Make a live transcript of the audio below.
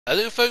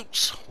Hello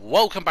folks,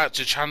 welcome back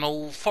to the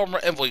channel. Farmer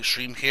Envoy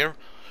Stream here.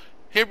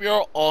 Here we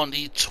are on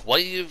the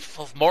 20th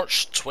of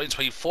March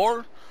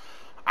 2024,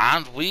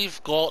 and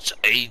we've got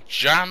a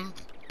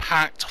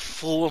jam-packed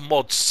full of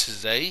mods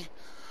today.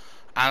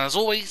 And as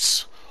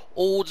always,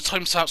 all the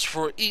timestamps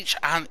for each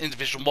and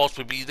individual mod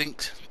will be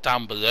linked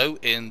down below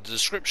in the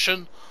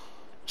description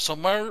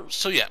somewhere.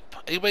 So yeah,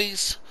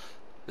 anyways,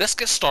 let's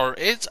get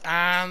started.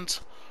 And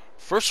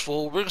first of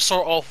all, we're going to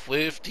start off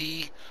with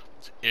the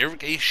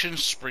Irrigation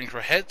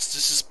sprinkler heads.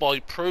 This is by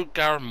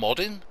ProGar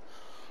Modding.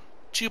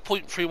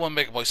 2.31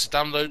 megabytes to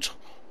download,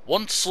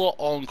 1 slot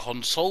on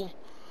console,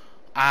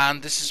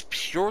 and this is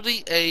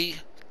purely a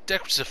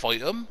decorative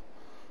item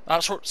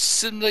that sort of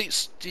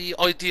simulates the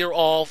idea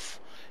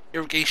of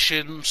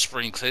irrigation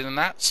sprinkling and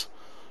that.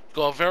 You've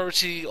got a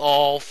variety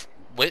of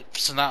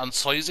widths and that and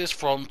sizes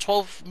from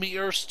 12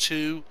 meters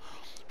to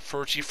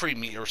 33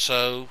 meters.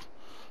 So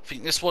I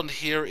think this one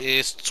here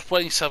is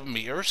 27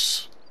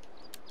 meters.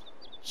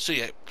 So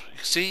yeah, you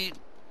can see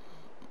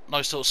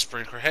nice little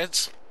sprinkler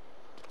heads,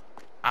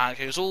 and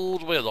it goes all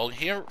the way along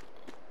here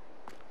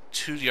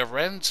to the other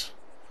end.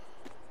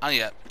 And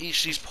yeah,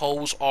 each of these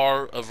poles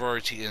are a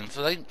variety in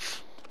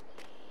length,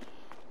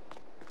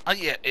 and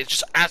yeah, it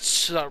just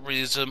adds to that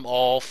realism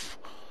of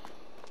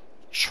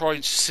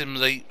trying to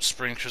simulate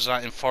sprinklers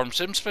out in farm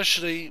sim,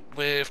 especially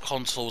with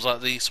consoles.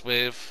 At least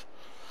with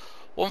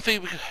one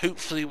thing we could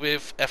hopefully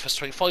with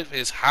FS22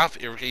 is have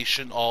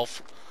irrigation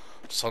of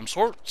some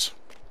sort.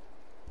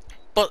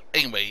 But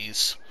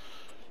anyways,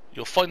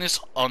 you'll find this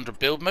under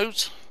build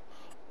mode,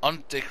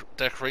 under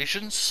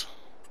decorations,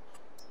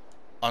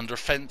 under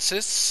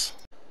fences,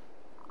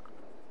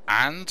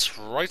 and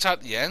right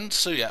at the end.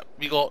 So yeah,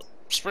 we got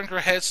sprinkler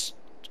heads,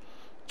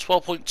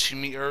 12.2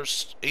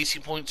 meters,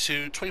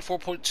 18.2,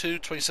 24.2,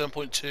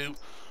 27.2,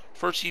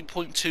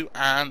 13.2,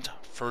 and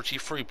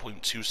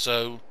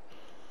 33.2.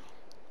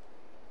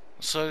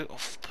 So I'll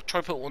try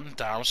to put one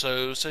down.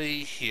 So say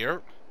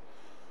here,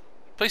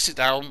 place it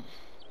down.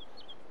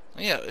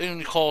 Yeah, it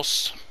only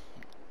costs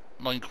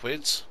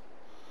 £9.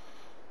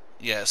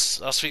 Yes,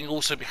 that's the thing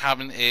also be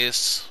having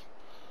is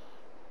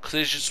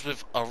collisions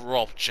with other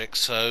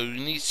objects, so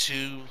you need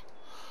to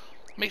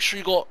make sure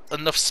you got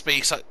enough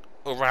space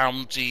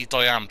around the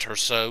diameter.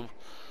 So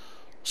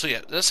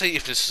yeah, let's say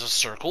if this is a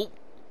circle,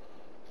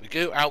 we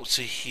go out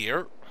to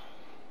here.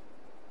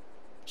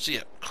 So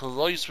yeah,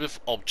 collides with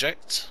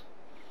object,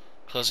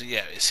 because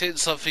yeah, it's hitting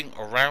something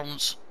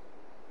around,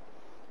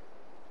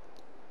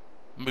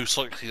 most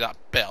likely that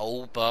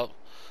bell, but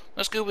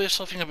let's go with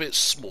something a bit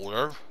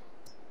smaller.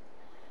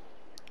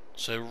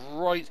 So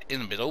right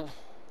in the middle,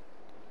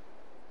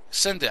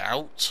 send it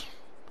out,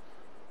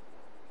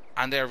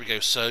 and there we go.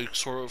 So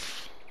sort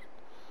of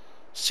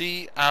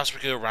see as we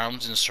go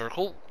around in a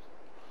circle,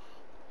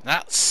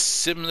 that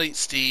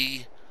simulates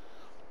the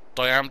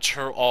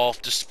diameter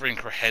of the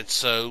sprinkler head.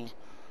 So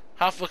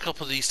have a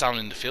couple of these down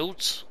in the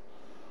fields,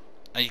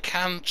 and you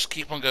can just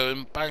keep on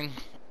going, bang,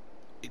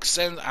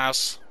 extend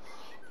as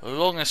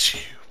long as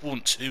you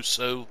want to,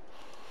 so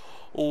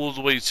all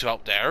the way to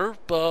out there.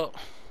 But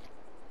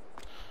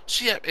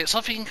so yeah, it's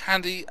something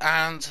handy,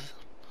 and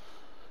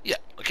yeah,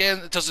 again,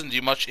 it doesn't do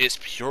much. It's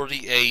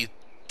purely a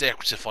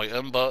decorative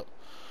item, but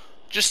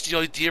just the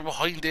idea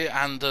behind it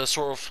and the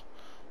sort of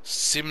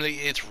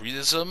simulated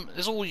realism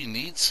is all you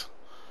need.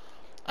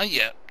 And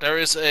yeah, there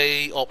is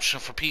a option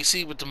for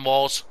PC with the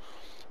mod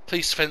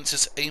place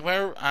fences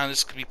anywhere, and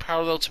this can be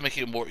parallel to make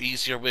it more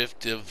easier with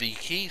the V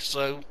key.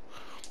 So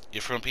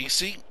if you're on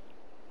PC,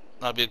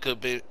 that'd be a good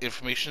bit of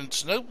information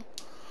to know.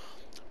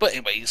 But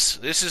anyways,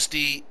 this is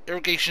the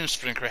Irrigation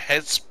Sprinkler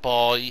Heads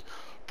by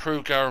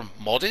ProGar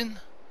Modding.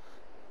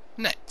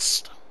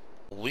 Next,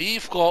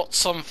 we've got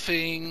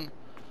something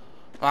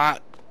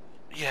that,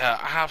 yeah,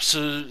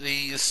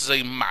 absolutely, this is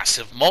a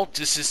massive mod.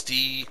 This is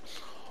the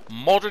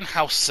Modern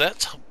House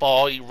Set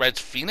by Red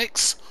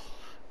Phoenix,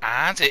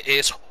 and it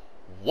is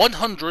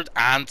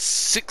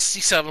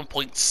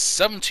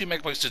 167.72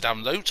 megabytes to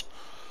download.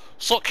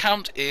 Slot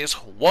count is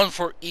 1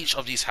 for each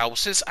of these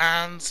houses,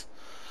 and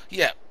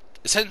yeah,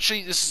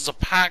 essentially this is a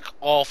pack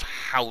of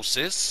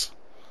houses,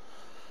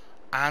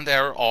 and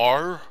there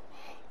are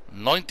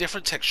 9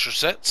 different texture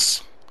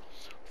sets,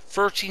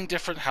 13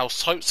 different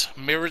house types,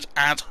 mirrored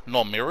and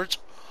non-mirrored,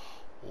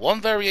 1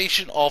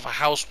 variation of a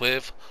house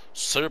with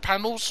solar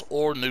panels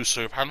or no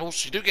solar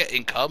panels. You do get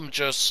income,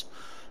 just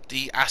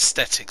the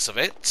aesthetics of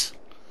it.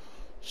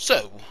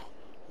 So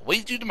when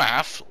you do the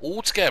math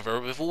all together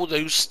with all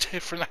those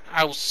different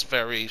house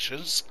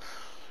variations,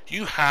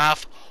 you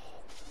have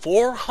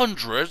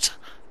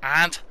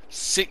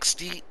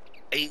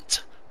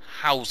 468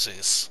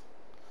 houses.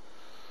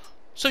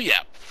 So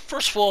yeah,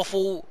 first of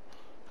all,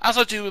 as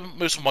I do in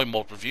most of my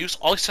mod reviews,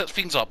 I set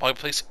things up. I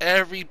place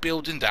every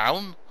building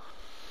down,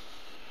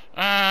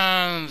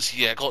 and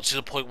yeah, got to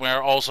the point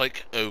where I was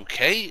like,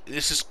 okay,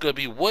 this is going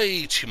to be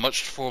way too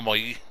much for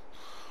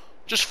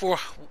just for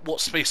what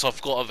space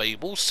I've got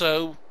available.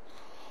 So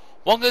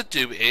what I'm going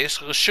to do is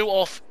I'm going to show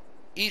off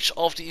each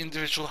of the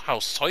individual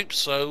house types.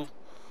 So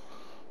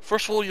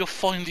first of all, you'll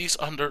find these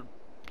under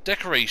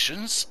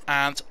decorations,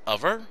 and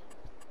other.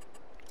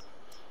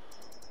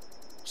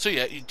 So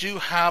yeah, you do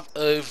have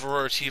a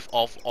variety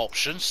of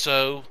options.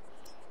 So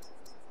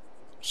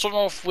starting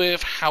off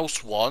with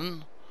house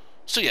 1.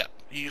 So yeah,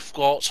 you've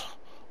got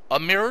a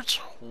mirrored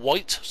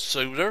white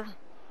solar,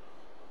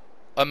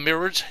 a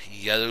mirrored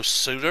yellow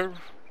solar,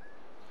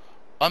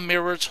 a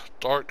mirrored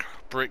dark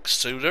brick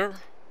solar,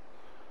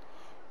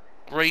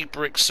 grey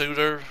brick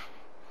solar,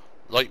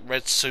 light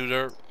red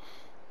solar,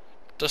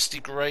 dusty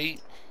grey,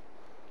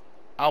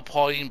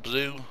 alpine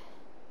blue,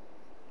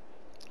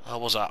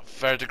 what was that,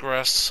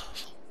 verdigris,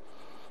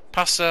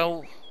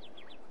 pastel,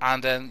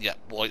 and then yeah,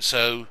 white.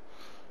 So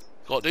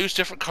got those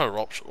different color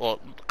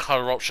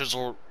options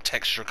or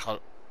texture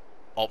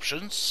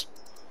options.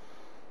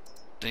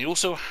 Then you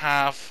also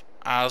have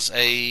as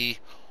a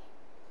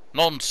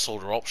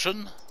non-solar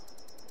option,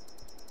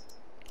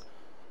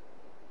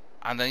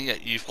 and then yeah,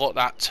 you've got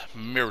that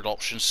mirrored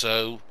option.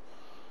 So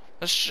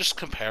let's just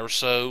compare.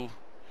 So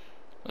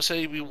let's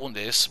say we want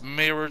this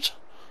mirrored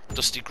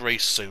dusty grey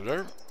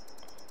solar,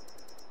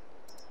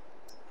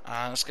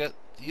 and let's get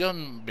the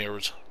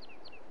unmirrored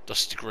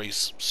dusty grey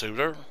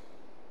solar.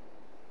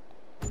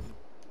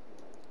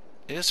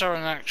 Is there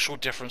an actual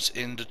difference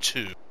in the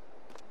two?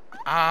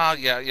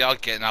 Yeah, I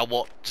get now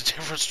what the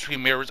difference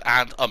between mirrored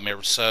and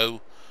unmirrored.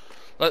 So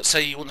let's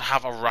say you want to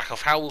have a rack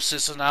of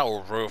houses and that,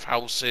 or a row of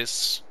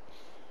houses.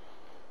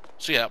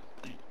 So yeah,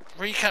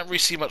 you can't really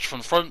see much from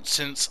the front,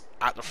 since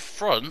at the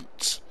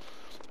front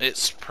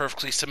it's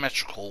perfectly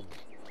symmetrical.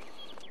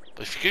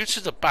 But if you go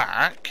to the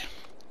back,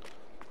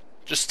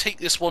 just take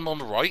this one on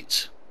the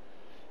right,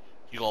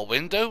 you got a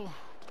window,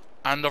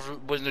 and another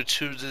window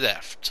to the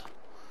left.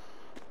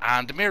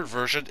 And the mirrored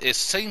version is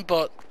same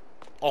but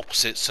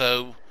opposite,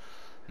 so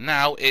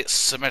now it's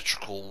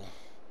symmetrical,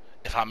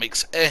 if that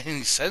makes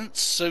any sense.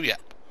 So yeah.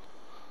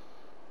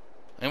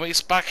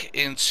 Anyways, back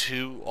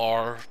into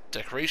our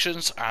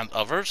decorations and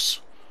others.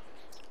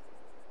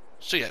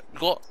 So yeah, we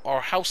got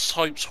our house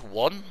types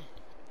 1.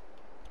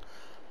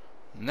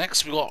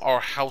 Next we got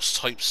our house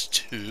types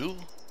 2.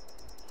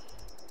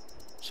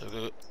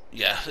 So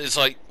yeah, it's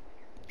like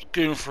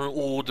going through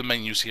all the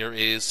menus here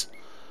is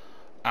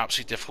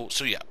absolutely difficult.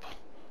 So yeah,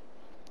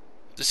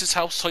 this is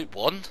house type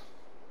 1.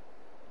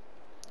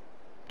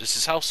 This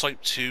is house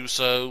type 2,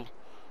 so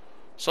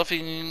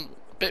something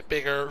a bit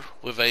bigger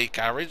with a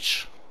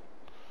garage.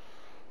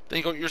 Then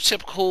you got your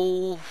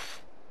typical,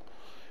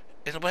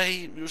 in a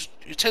way,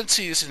 you tend to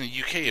see this in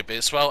the UK a bit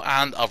as well,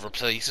 and other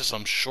places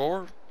I'm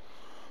sure,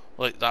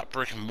 like that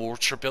brick and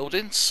mortar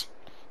buildings.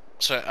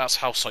 So that's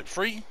house type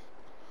 3.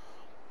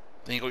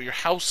 Then you got your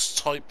house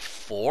type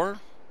 4.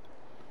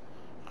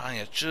 And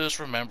yeah, just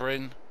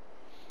remembering,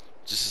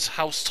 this is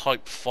house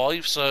type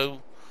 5,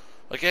 so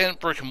again,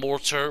 brick and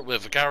mortar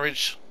with a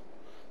garage.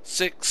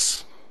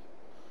 6,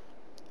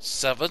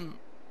 7,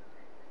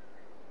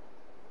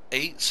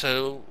 8,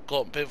 so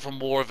got a bit of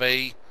more of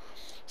a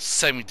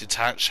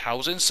semi-detached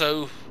housing.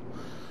 So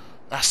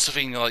that's the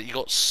thing, like you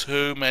got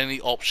so many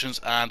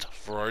options and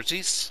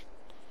varieties.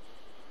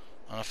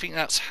 And I think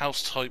that's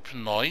house type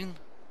 9.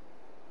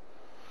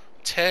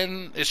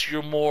 10 is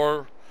your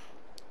more,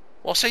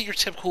 well, I'll say your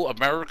typical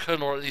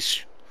American, or at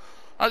least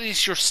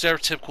your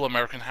stereotypical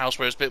American house,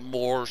 where it's a bit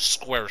more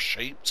square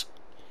shaped.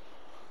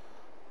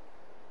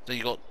 Then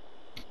you got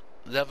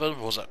 11,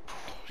 what was it?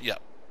 Yeah.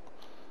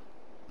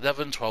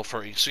 11, 12,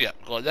 13. So yeah,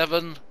 got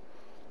 11.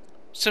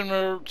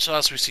 Similar to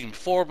as we've seen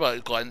before, but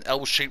it's got an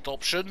L-shaped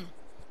option.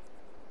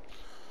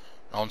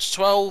 On to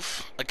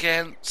 12.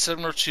 Again,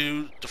 similar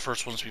to the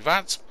first ones we've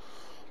had,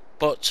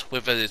 but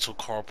with a little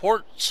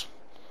carport.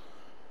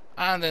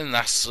 And then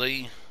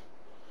lastly,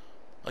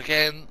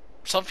 again,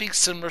 something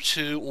similar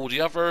to all the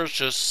others,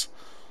 just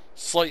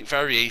slight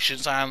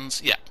variations,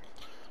 and yeah,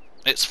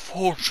 it's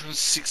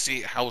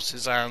 468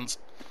 houses, and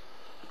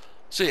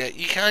so yeah,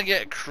 you can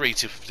get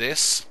creative with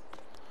this.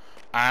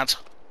 And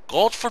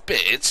God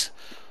forbid,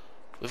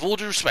 with all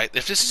due respect,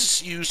 if this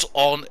is used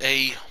on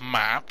a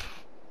map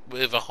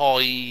with a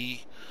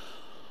high,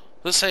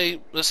 let's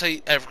say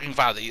Evergreen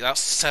Valley, that's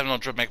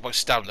 700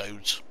 megabytes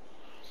download.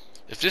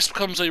 If this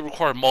becomes a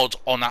required mod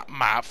on that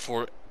map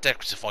for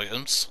decorative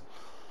items,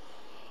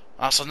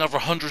 that's another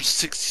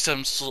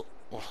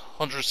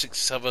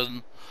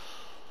 167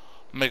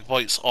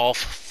 megabytes of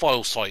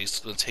file size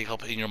going to take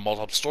up in your mod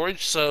hub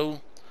storage.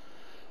 So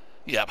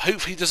yeah,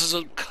 hopefully this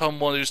doesn't come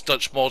one of those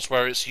Dutch mods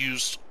where it's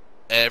used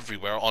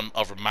everywhere on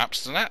other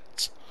maps than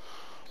that.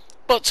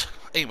 But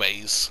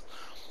anyways,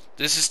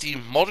 this is the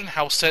modern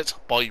house set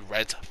by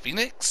Red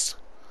Phoenix.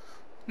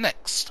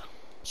 Next,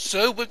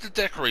 so with the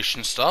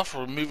decoration stuff,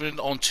 we're moving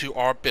on to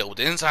our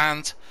buildings,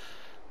 and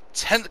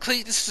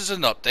technically this is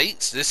an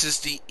update. This is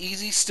the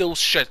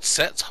EasySteelSheds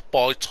Set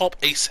by Top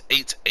Ace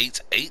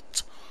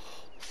 888.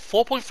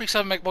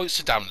 4.37 megabytes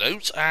to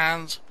download,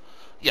 and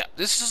yeah,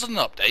 this is an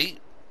update,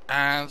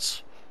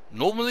 and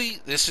normally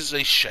this is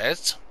a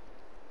shed.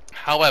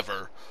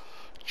 However,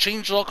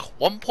 changelog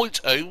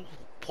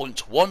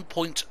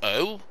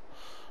 1.0.1.0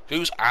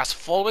 goes as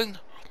following: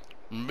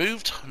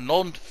 removed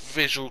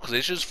non-visual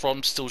collisions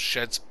from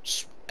SteelSheds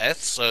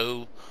S,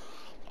 so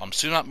I'm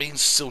assuming that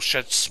means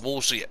SteelShed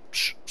small. So yeah,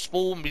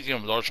 small,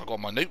 medium, large, I got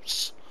my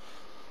notes.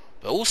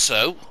 But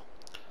also,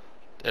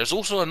 there's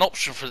also an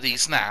option for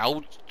these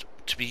now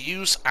to be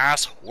used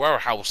as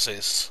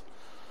warehouses.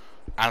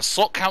 And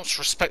slot counts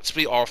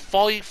respectively are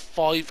 5,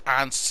 5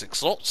 and 6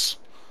 slots.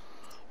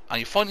 And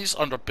you find these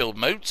under build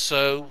mode,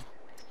 so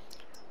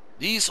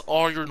these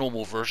are your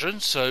normal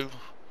versions. So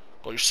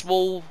got your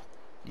small,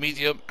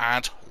 medium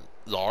and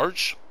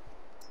large.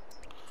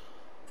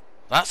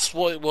 That's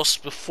what it was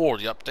before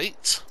the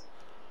update.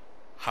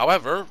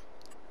 However,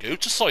 go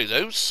to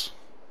silos.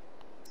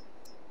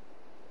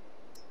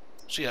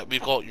 So yeah,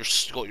 we've got your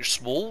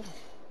small,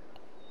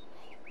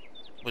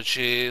 which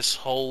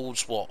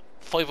holds what,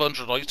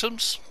 500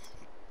 items.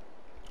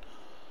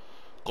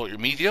 Got your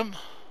medium,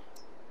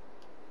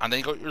 and then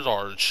you got your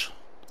large.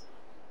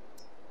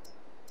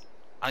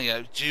 And yeah,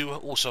 you do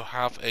also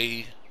have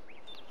a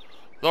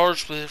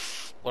large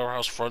with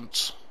warehouse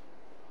front.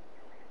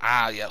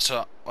 Ah, yeah,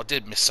 so I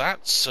did miss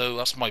that, so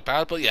that's my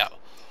bad. But yeah,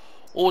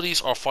 all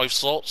these are 5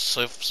 slots,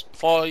 so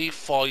 5,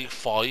 5,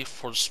 5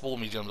 for the small,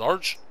 medium,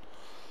 large.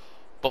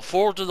 But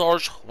for the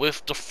large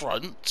with the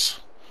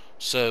front,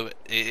 so it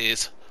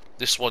is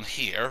this one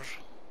here.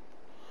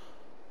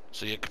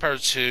 So yeah, compared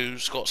to,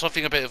 it's got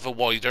something a bit of a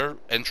wider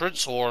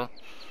entrance, or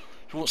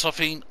if you want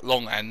something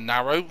long and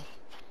narrow,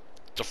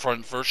 the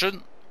front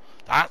version,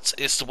 that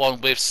is the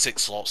one with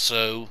 6 slots.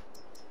 So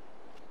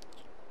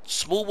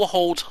small will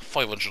hold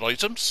 500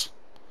 items,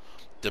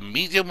 the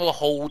medium will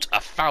hold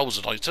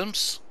 1,000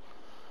 items,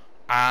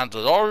 and the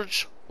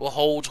large will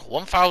hold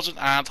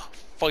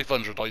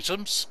 1,500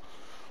 items.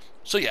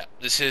 So yeah,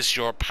 this is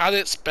your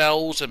pallets,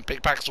 bells, and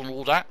big bags and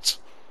all that.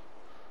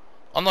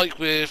 Unlike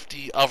with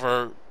the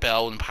other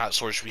bell and pallet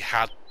storage we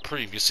had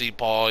previously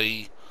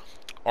by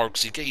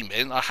Argsy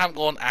Gaming, I haven't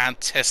gone and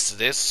tested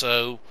this,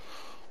 so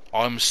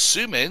I'm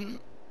assuming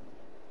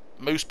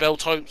most bell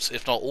types,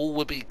 if not all,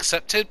 will be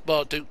accepted,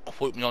 but don't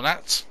quote me on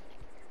that.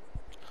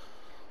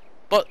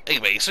 But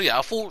anyway, so yeah,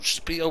 I thought it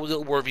should be a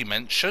little worthy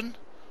mention.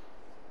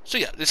 So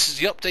yeah, this is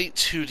the update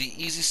to the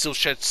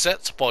EasySteelSheds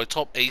Set by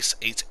Top Ace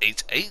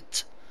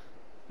 888.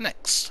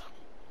 Next,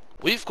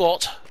 we've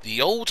got the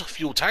old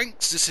fuel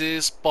tanks. This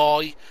is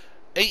by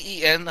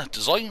AEN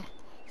Design,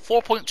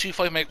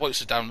 4.25 megabytes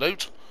to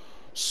download.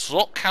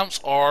 Slot counts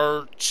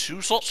are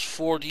 2 slots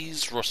for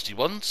these rusty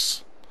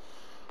ones,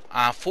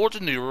 and for the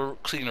newer,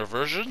 cleaner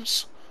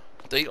versions,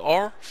 they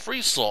are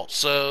 3 slots.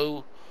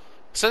 So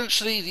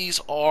essentially, these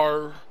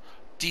are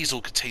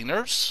diesel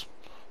containers.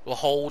 Will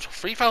hold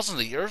 3,000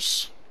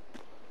 litres.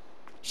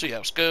 So yeah,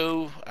 let's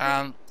go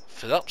and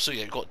fill up. So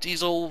yeah, you've got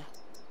diesel.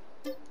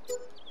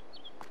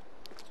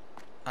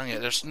 And yeah,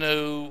 there's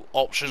no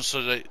options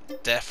for the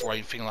def or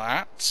anything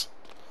like that.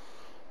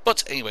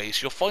 But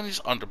anyways, you'll find these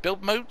under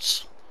build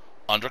modes,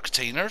 under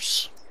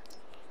containers.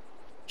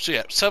 So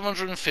yeah,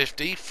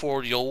 750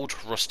 for the old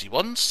rusty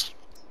ones.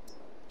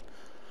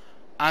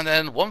 And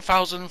then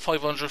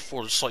 1,500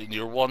 for the slightly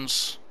newer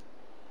ones.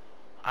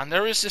 And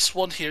there is this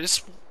one here.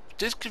 This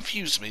did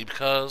confuse me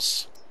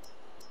because,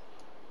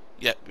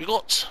 yeah, we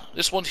got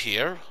this one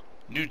here,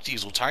 new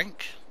diesel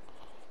tank,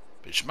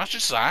 which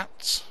matches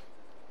that.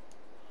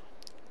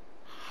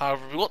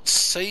 However, we've got the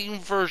same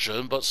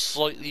version, but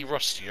slightly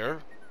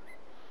rustier.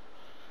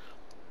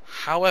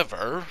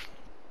 However,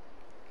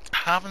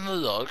 having a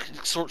look, you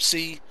can sort of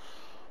see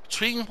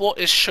between what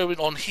is showing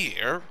on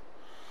here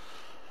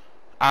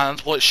and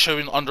what is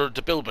showing under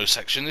the build mode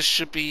section, this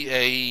should be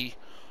a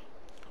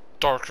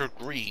darker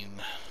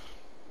green.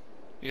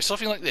 Yeah,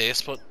 something like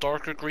this, but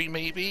darker green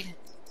maybe?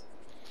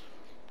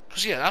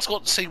 Because yeah, that's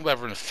got the same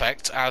weathering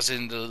effect as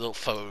in the little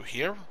photo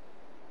here.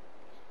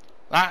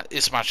 That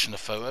is matching the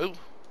photo.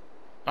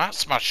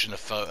 That's matching the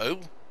photo.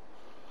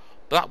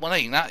 But that one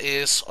ain't. That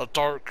is a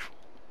dark,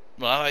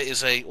 well, that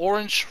is a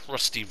orange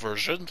rusty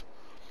version,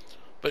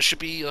 but it should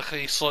be like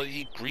a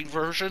slightly green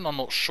version, I'm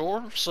not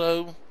sure.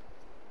 So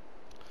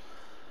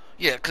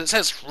yeah, because it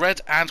says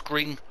red and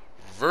green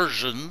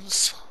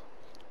versions,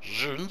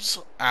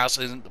 as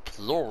in the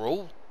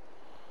plural.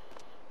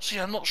 So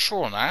yeah, I'm not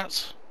sure on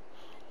that.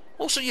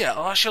 Also yeah,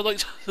 actually I like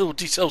the little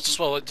details as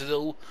well, like the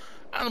little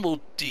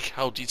animal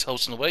decal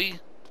details in a way.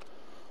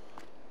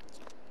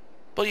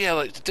 But yeah,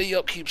 like the day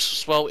upkeeps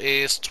as well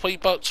is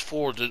 $20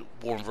 for the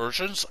worn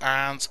versions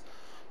and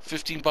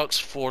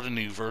 $15 for the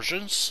new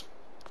versions.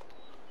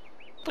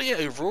 But yeah,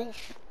 overall,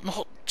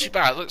 not too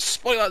bad. Like,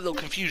 despite that little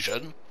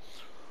confusion,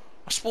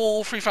 a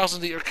small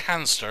 3,000 litre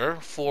canister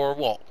for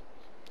what?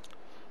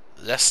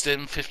 Less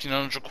than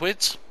 1,500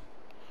 quid?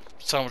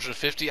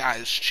 750 at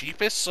its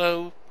cheapest,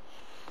 so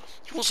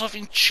if you want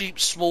something cheap,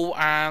 small,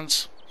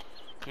 and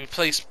can be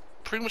placed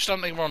pretty much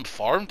down anywhere on the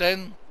farm,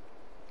 then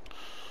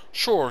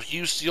sure,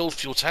 use the old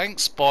fuel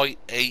tanks by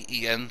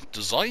AEN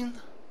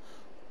Design.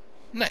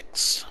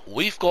 Next,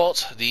 we've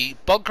got the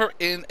bunker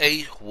in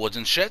a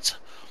wooden shed.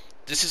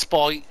 This is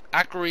by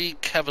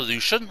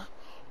Irrigation,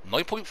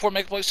 9.4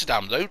 megabytes to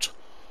download.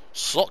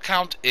 Slot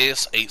count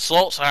is 8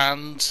 slots,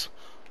 and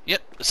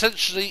yep,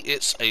 essentially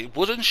it's a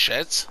wooden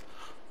shed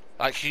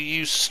like you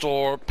use to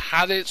store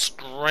pallets,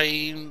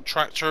 grain,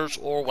 tractors,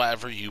 or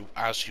whatever you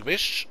as you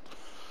wish.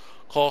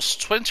 Costs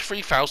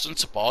 23,000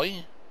 to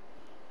buy.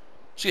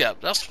 So yeah,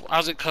 that's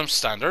as it comes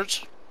standard.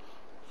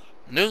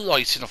 No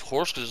lighting, of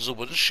course, because it's a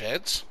wooden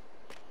shed.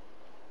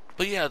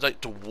 But yeah,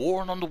 like the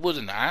worn on the wood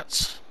and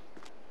that.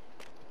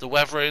 The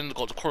weathering,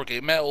 got the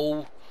corrugated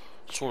metal,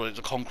 sort of like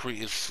the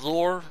concreted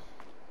floor.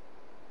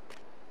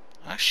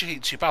 Actually,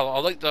 ain't too bad. I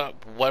like that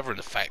weathering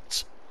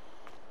effect.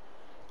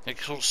 You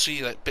can sort of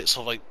see like bits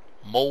of like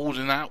mold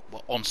in that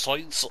on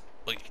sides,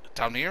 like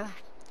down here.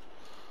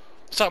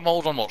 Is that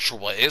mold? I'm not sure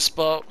what it is,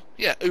 but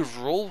yeah,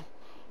 overall,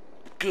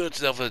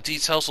 good level of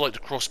details. I like the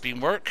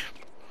crossbeam work.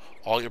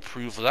 I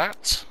approve of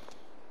that.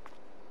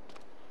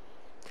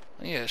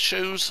 And yeah, it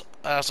shows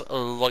as a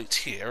light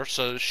here,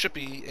 so it should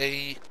be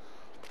a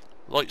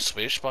light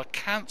switch, but I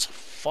can't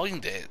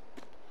find it.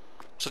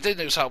 So I did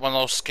notice that when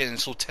I was getting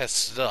this all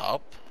tested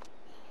up.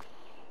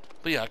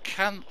 But yeah, I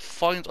can't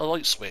find a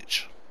light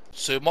switch.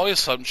 So my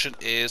assumption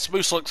is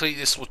most likely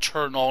this will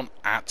turn on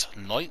at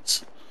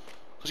night.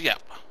 Because yeah,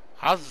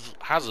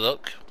 has a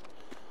look,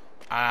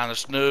 and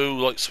there's no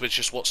light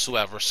switches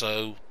whatsoever,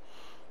 so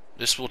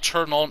this will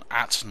turn on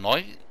at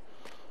night.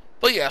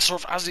 But yeah,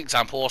 sort of as an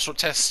example, I sort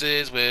of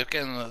tested with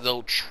getting a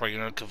little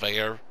trainer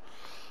conveyor,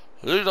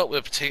 loaded up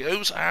with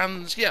potatoes,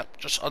 and yeah,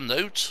 just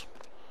unload.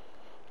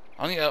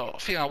 And yeah, I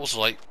think that was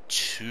like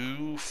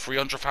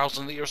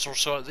 300,000 litres or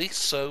so at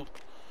least, so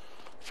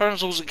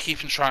Ferns wasn't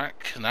keeping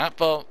track and that,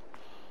 but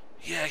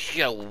yeah, you can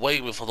get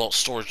away with a lot of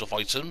storage of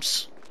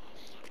items.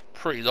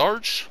 Pretty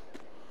large.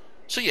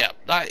 So yeah,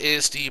 that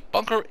is the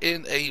bunker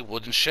in a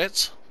wooden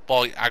shed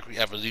by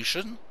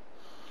Evolution.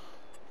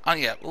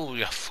 And yeah, oh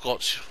yeah, I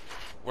forgot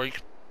where you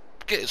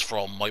get this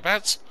from, my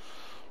bad.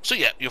 So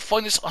yeah, you'll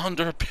find this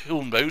under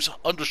build mode,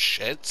 under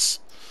sheds.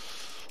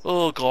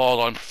 Oh god,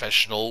 I'm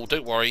professional,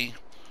 don't worry.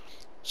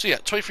 So yeah,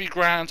 23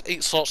 grand,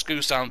 8 slots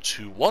goes down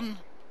to 1.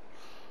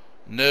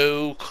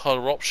 No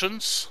colour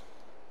options.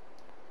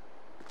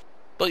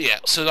 But yeah,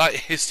 so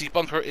that is the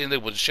bunker in the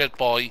wooden shed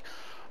by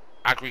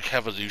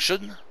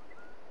Evolution.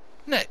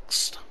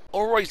 Next.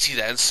 Alrighty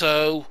then,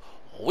 so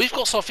we've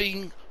got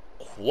something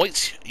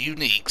quite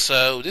unique.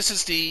 So this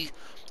is the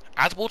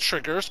Addable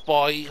Triggers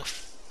by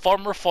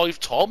Farmer5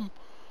 Tom.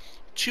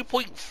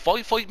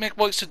 2.55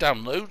 megabytes to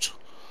download.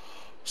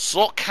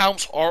 Slot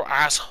counts are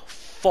as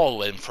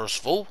following. First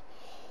of all,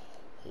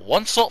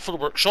 1 slot for the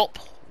workshop,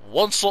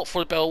 1 slot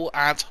for the bell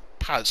and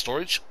pallet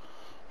storage,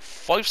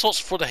 5 slots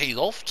for the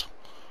hayloft,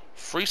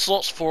 3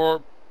 slots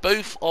for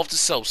both of the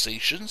cell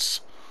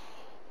stations.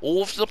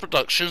 All of the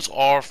productions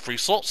are 3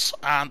 slots,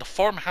 and the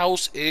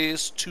farmhouse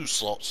is 2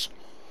 slots.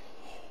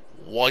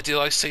 Why did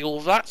I say all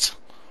of that?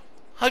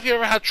 Have you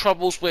ever had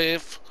troubles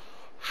with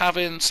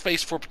having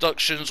space for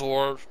productions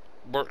or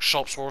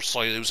workshops or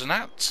silos and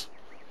that?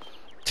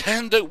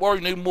 Then don't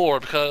worry no more,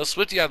 because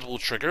with the Addable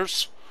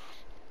Triggers,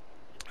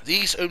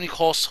 these only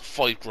cost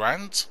 5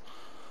 grand.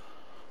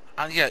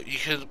 And yeah, you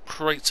can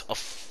create a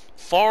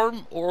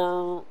farm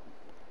or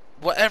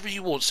whatever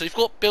you want. So you've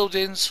got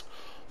buildings.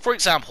 For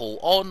example,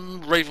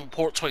 on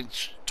Ravenport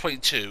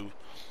 2022,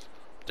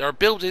 there are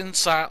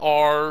buildings that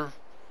are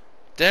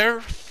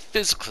there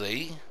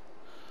physically,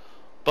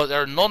 but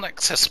they're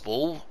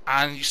non-accessible,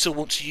 and you still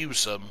want to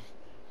use them.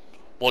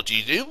 What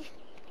do?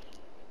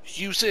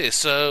 Use this.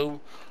 So,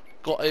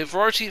 got a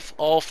variety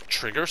of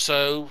triggers.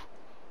 So,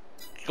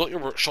 you got your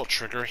workshop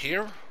trigger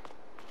here.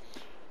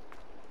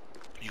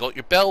 You got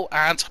your bell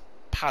and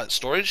pallet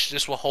storage.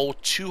 This will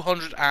hold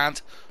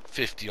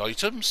 250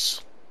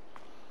 items.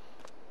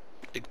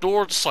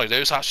 Ignore the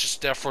silos, that's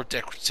just there for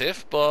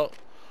decorative, but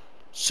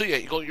so yeah,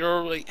 you got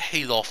your like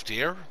hayloft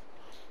here.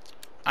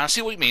 And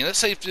see what you mean. Let's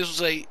say if this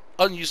was a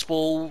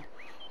unusable,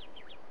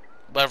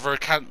 whatever,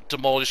 can't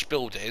demolish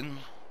building.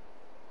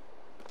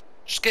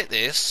 Just get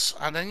this,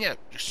 and then yeah,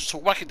 you just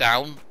sort of whack it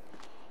down.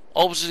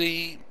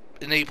 Obviously,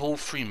 enable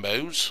free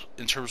modes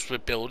in terms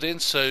of building,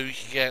 so you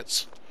can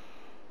get.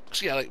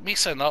 So yeah, like me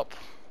setting up.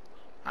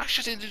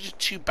 Actually, didn't do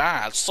too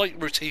bad.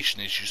 Slight rotation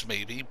issues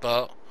maybe,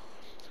 but.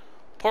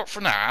 Apart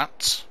from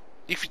that,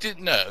 if you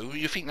didn't know,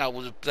 you think that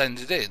would have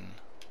blended in.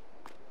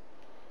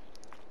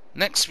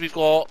 Next, we've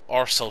got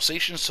our cell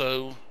station.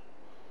 So,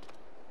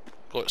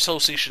 got a cell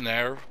station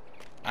there,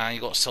 and you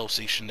got a cell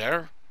station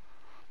there.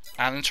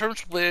 And in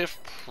terms with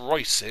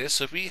prices,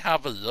 so if we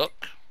have a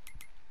look,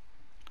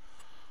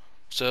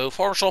 so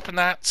farm shop and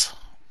that,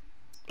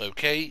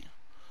 okay.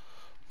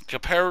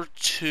 Compared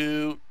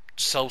to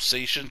cell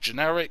station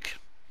generic,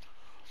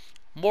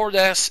 more or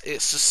less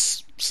it's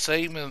the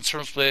same in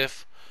terms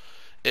with.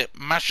 It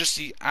matches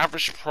the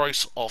average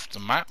price of the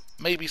map,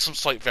 maybe some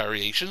slight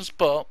variations,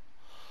 but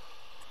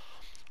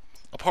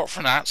apart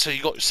from that, so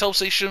you got your cell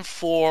station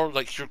for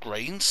like your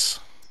grains,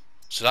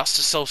 so that's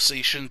the cell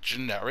station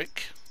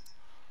generic.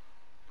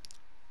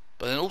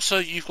 But then also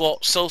you've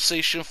got cell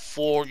station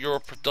for your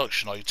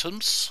production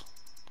items.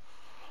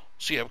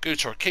 So yeah, we'll go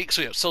to our cake.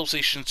 So yeah, cell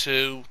station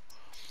 2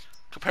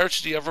 compared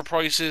to the other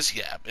prices,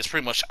 yeah, it's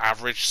pretty much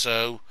average.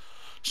 So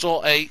it's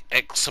not a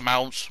X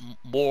amount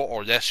more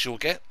or less you'll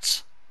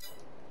get.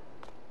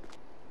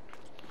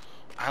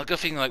 And a good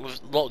thing, like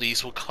with a lot of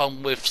these, will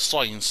come with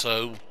signs.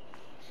 So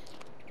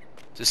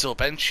this little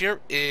bench here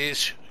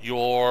is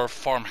your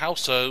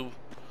farmhouse. So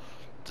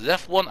the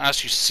left one,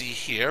 as you see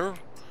here,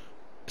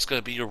 is going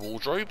to be your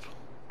wardrobe,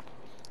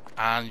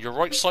 and your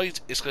right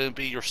side is going to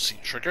be your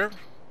seat trigger.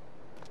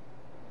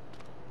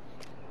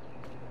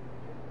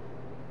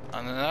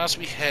 And then as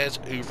we head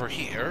over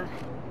here,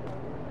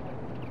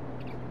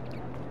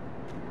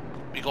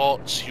 we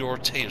got your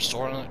tailor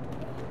store. And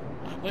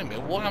wait a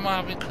minute, why am I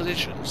having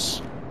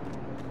collisions?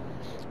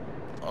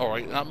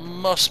 Alright, that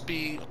must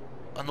be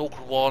an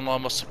awkward one I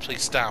must have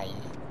placed down.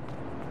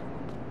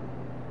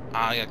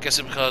 I guess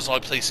it's because I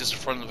placed this in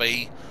front of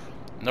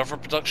another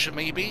production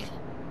maybe?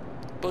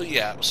 But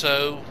yeah,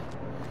 so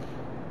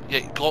yeah,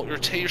 you got your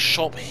tailor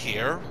shop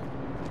here.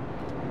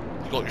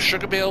 You got your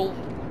sugar mill.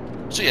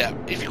 So yeah,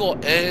 if you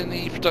got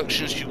any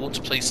productions you want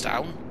to place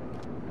down,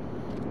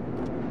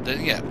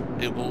 then yeah,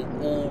 it will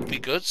all be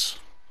good.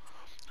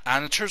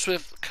 And in terms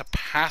of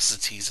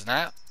capacities and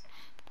that,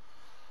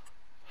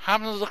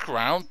 having a look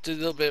around, did a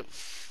little bit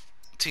of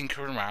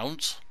tinkering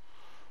around.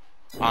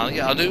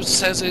 Yeah, I know it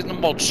says it in the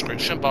mod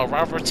description, but I'd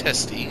rather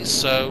test these,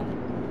 so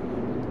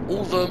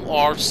all of them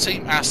are the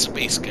same as the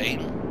base game.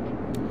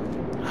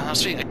 And I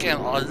was thinking, again,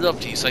 I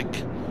love these, like,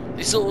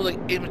 these little like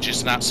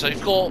images and that. So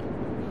you've got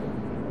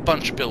a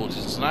bunch of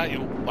buildings and that, you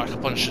whack a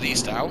bunch of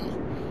these down.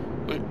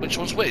 Which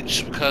one's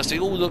which? Because they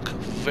all look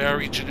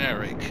very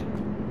generic.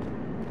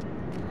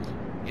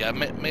 Yeah,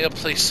 may have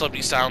placed some of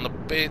these down a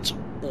bit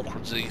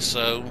awkwardly,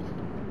 so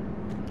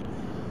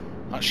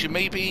actually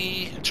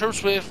maybe in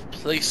terms with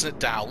placing it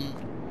down,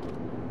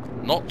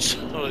 not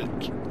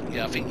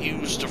yeah, I think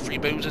use the free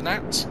mode in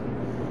that.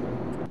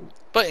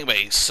 But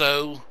anyway,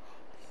 so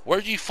where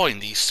do you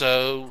find these?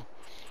 So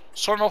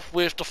starting off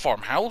with the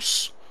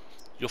farmhouse,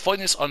 you'll find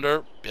this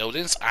under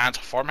buildings and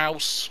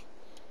farmhouse.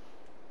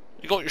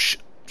 You got your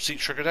seat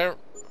trigger there,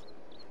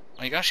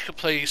 and you actually can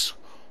place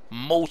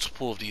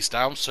multiple of these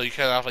down, so you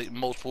can have like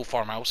multiple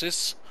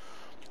farmhouses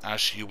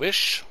as you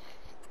wish.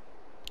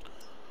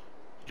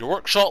 Your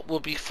workshop will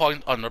be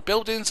found under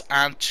buildings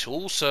and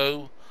tools,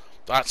 so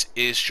that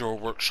is your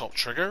workshop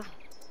trigger.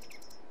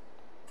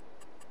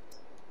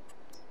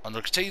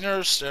 Under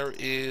containers there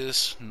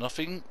is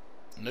nothing.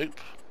 Nope.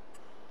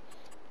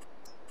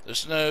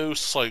 There's no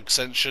side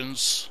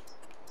extensions.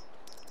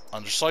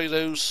 Under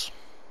silos,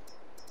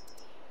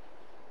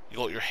 you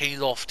got your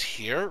hayloft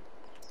here,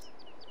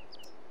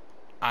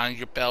 and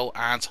your bell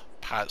and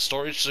pallet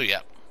storage. So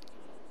yeah,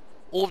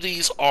 all of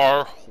these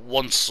are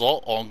one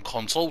slot on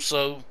console.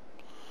 So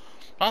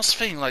that's the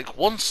thing, like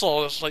one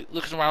slot is like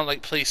looking around,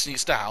 like placing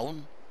these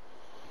down.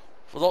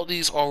 A lot of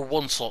these are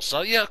one slots.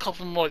 So yeah, a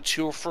couple of them are like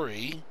 2 or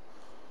 3,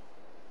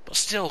 but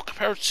still,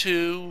 compared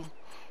to,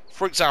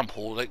 for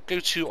example, like go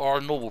to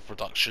our normal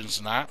productions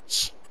and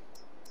that.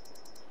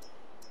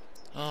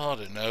 Oh, I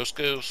don't know. Let's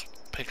go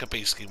pick a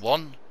basic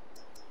one.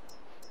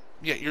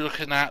 Yeah, you're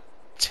looking at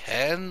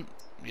 10.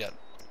 Yeah,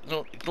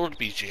 no, ignore the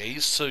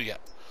BGAs. So yeah,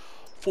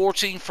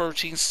 14,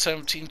 13,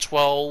 17,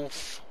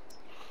 12,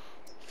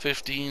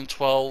 15,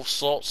 12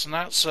 slots and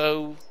that.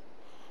 So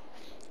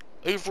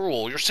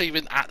overall, you're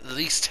saving at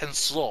least 10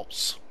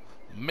 slots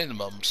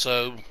minimum.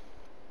 So,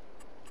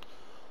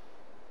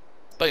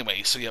 but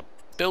anyway, so yeah,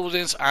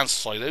 buildings and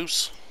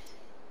silos.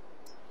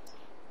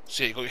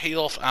 So yeah, you got your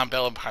hayloft and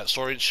bell and pallet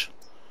storage.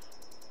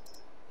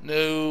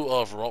 No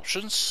other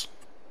options.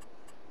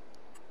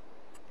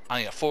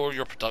 And yeah, for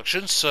your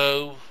production,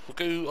 so we'll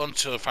go on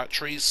to the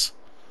factories,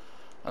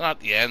 and at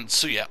the end,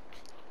 so yeah,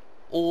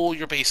 all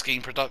your base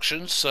game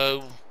productions,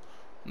 so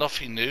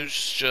nothing new,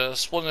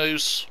 just one of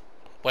those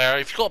where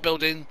if you've got a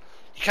building,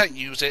 you can't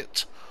use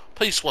it,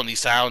 place one of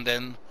these down,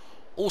 then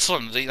all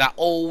suddenly that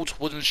old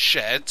wooden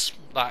shed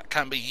that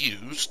can't be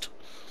used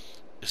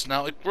is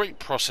now a great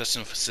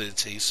processing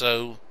facility.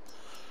 So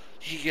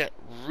you get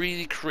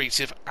really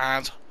creative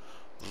and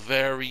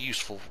very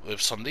useful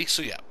with some of these.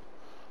 So yeah,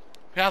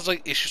 we have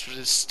like issues with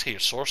this tier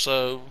source,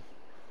 so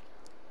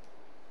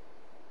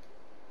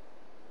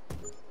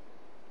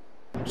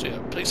yeah,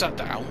 place that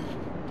down.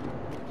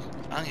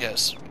 And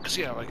yes, because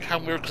yeah, like how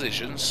weird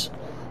collisions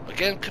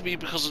again could be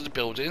because of the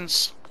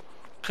buildings,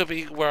 could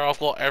be where I've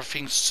got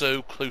everything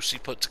so closely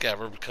put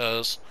together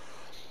because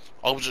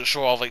I wasn't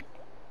sure of like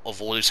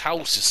of all those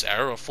houses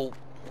there. I thought,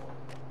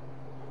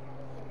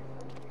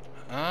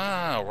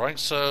 right,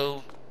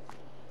 so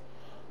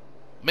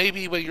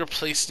maybe when you're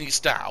placing these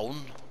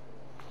down,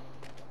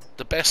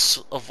 the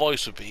best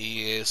advice would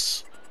be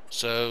is,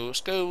 so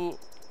let's go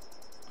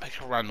pick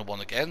a random one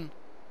again.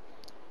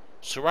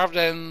 So rather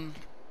than,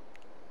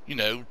 you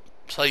know,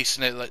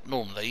 placing it like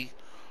normally,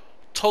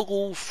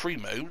 toggle free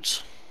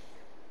modes,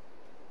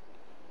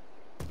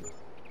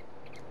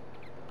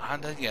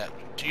 and then yeah,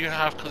 do you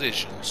have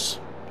collisions?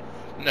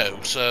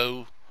 No,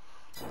 so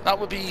that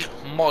would be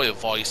my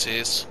advice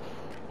is,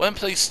 when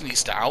placing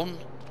these down,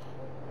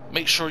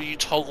 make sure you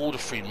toggle the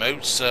free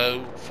mode.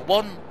 So for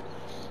one,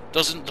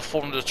 doesn't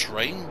deform the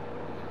terrain,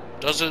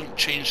 doesn't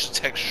change the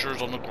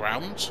textures on the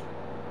ground.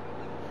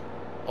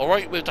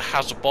 Alright, with the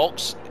hazard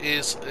box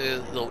is a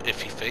little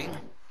iffy thing,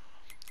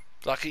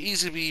 That can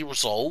easily be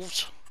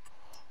resolved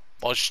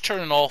by just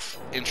turning off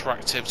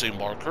interactive zone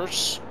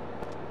markers.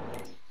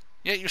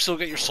 Yeah, you still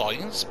get your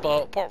signs,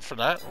 but apart from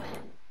that,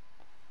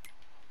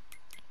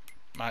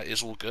 that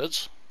is all good.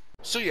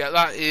 So yeah,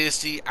 that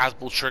is the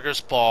Addable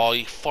Triggers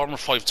by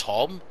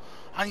Farmer5Tom.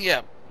 And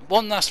yeah,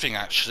 one last thing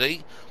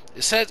actually.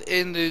 It said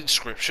in the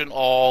description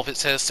it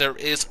says there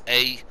is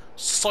a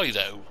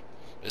silo.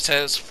 It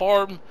says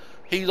farm,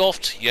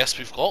 hayloft, yes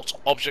we've got.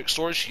 Object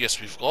storage, yes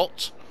we've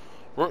got.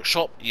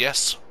 Workshop,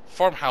 yes.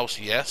 Farmhouse,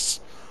 yes.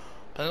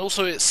 And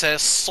also it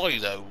says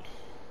silo.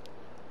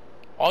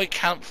 I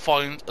can't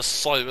find a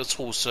silo at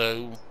all,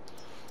 so...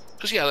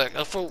 Because yeah, like,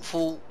 I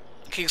thought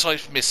in case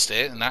I've missed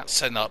it, and that's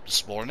set up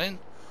this morning.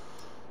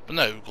 But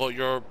no, you've got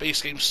your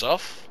base game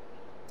stuff.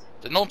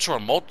 Then onto our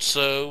mod,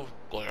 so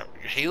got your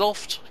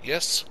hayloft,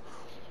 yes.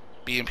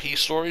 BMP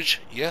storage,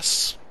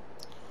 yes.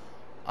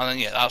 And then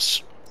yeah,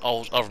 that's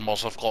all other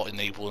mods I've got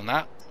enabled in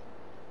that.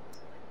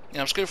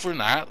 Yeah, I'm just going through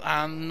that,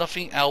 and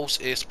nothing else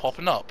is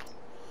popping up.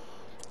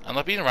 And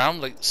I've been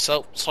around, like,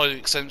 side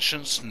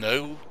extensions,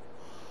 no.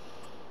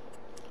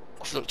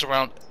 I've looked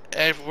around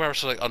everywhere,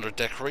 so like under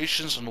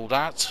decorations and all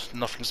that,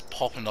 nothing's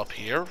popping up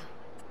here.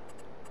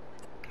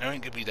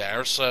 Nothing could be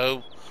there,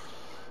 so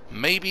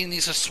maybe it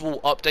needs a small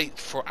update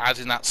for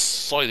adding that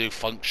silo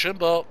function,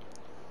 but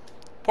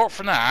apart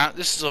from that,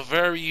 this is a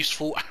very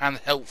useful and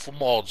helpful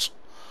mod.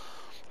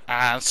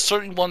 And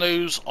certainly one of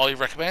those I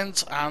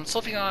recommend, and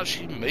something I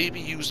actually may be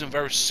using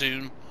very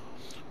soon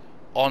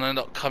on an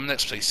upcoming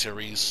Let's Play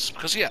series.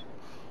 Because yeah,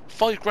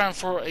 £5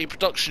 for a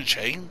production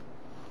chain,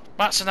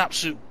 that's an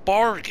absolute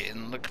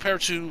bargain compared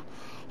to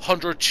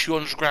 100,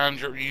 200 grand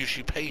you're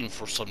usually paying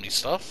for some of these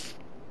stuff.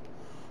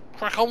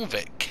 Crack on with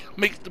it,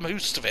 make the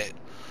most of it.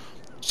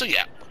 So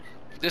yeah,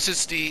 this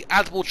is the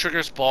Addable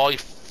Triggers by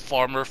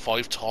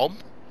Farmer5Tom.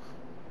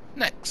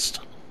 Next,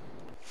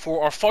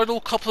 for our final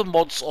couple of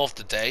mods of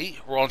the day,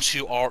 we're on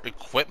to our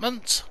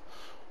equipment.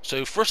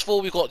 So first of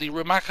all, we've got the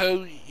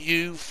Rolmako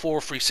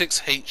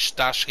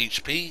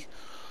U436H-HP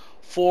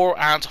 4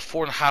 and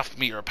 4.5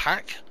 meter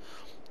pack.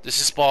 This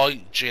is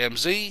by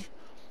JMZ.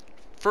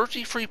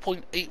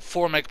 33.84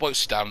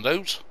 megabytes to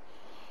download.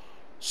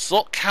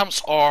 Slot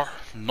counts are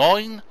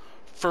 9,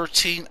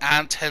 13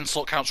 and 10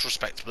 slot counts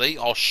respectively.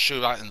 I'll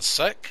show that in a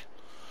sec.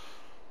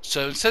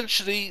 So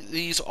essentially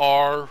these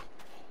are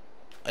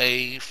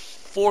a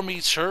 4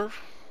 meter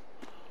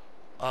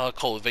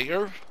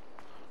cultivator,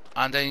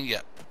 and then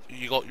yeah,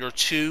 you got your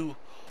two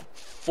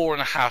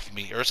 4.5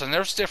 meters, and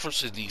there's a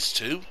difference in these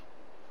two.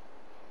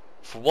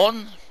 For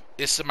one,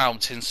 it's the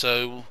mountain,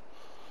 so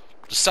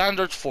the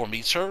standard 4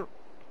 meter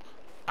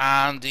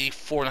and the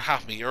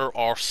 4.5 meter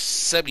are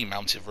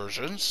semi-mounted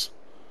versions.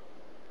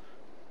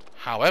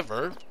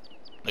 However,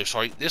 no,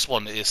 sorry, this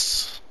one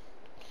is,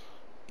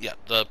 yeah,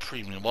 the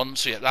premium one.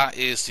 So yeah, that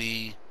is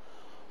the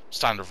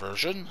standard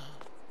version.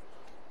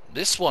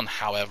 This one,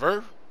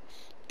 however,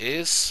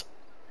 is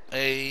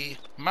a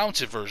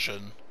mounted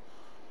version.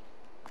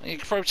 And you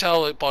can probably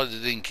tell it by the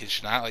linkage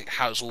and that, like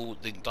how it's all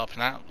linked up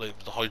and that,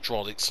 like the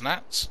hydraulics and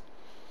that.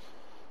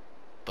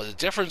 But the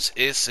difference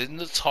is in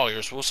the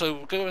tyres. We'll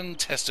also go and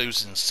test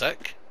those in a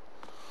sec.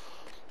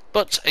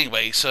 But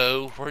anyway,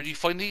 so where do you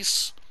find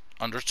these?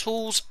 Under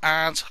Tools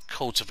and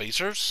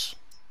Cultivators.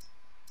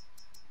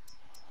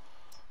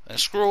 And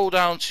scroll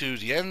down to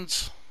the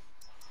end.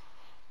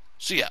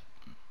 So yeah,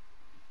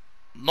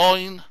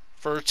 9,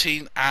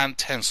 13 and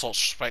 10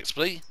 slots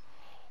respectively.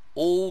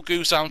 All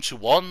goes down to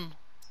 1.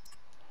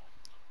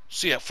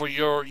 So yeah, for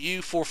your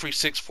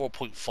U436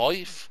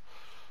 4.5,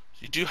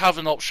 you do have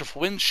an option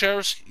for wind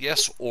shares,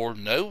 yes or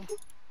no.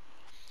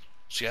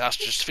 So yeah, that's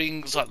just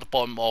things at the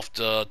bottom of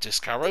the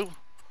disc arrow.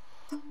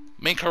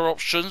 Main color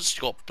options,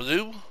 you got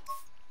blue,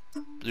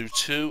 blue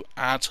 2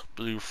 and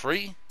blue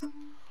 3.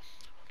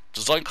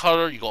 Design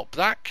color, you got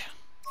black,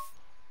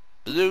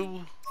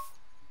 blue,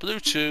 blue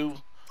 2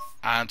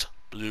 and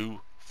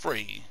blue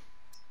 3.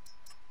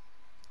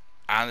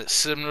 And it's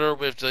similar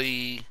with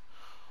the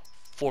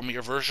 4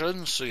 meter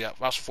version, so yeah,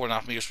 that's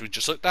 4.5 meters we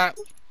just looked at.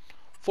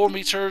 4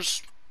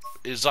 meters,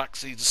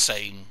 exactly the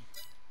same.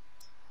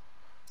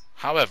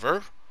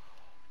 However,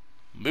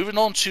 moving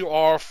on to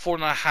our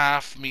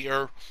 4.5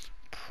 meter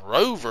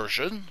Pro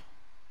version.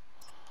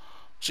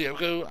 So yeah, we'll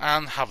go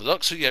and have a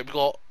look. So yeah, we've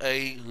got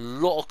a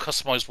lot of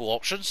customizable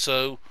options.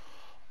 So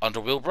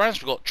under wheel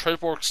brands, we've got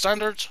Trelleborg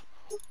standard,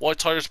 wide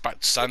tires back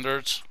to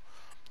standard,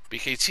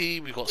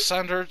 BKT we've got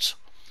standard,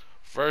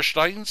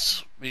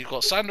 Verslines we've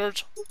got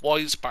standard,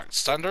 wides back to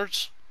standard,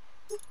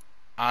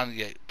 and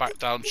yeah, back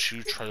down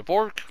to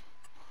Trelleborg.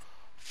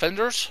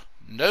 Fenders,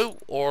 no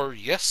or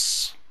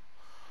yes.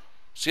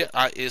 So yeah,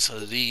 that is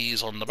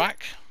these on the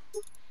back.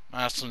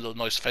 That's some little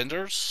nice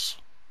fenders.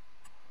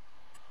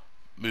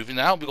 Moving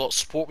now, we've got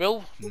support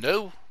wheel,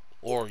 no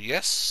or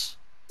yes.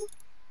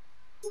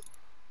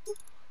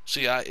 So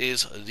yeah, that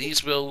is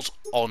these wheels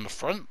on the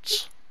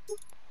front.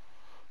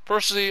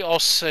 Personally, I'll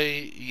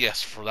say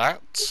yes for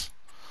that.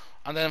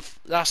 And then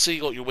lastly,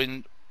 you got your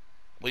wind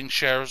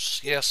shares,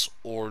 yes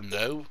or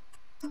no.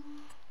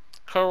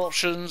 Color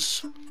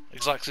options,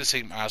 exactly the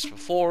same as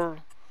before.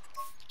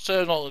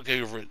 so not going to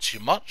go over it too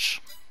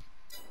much.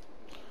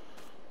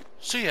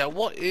 So yeah,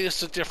 what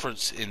is the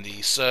difference in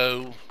these?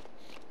 So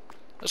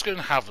let's go and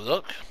have a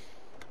look.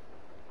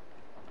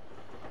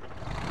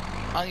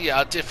 And yeah,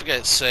 I did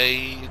forget to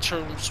say, in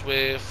terms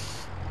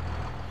with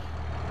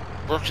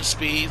working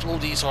speed, all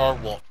these are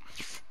what,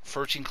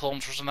 13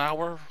 kilometers an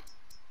hour?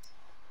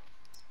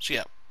 So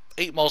yeah,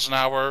 8 miles an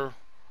hour,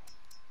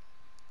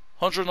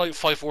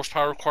 195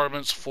 horsepower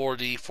requirements for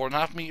the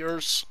 4.5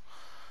 meters,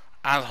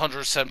 and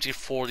 170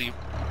 for the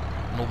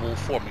normal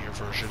 4 meter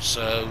version.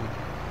 So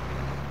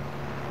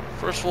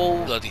first of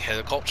all, the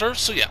helicopter.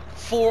 So yeah,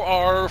 for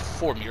our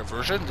 4 meter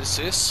version, this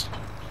is,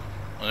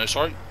 oh no,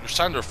 sorry, your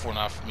standard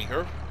 4.5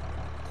 meter.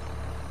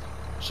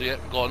 So yeah,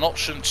 we've got an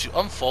option to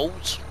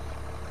unfold,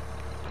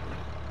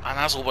 and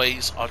as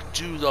always, I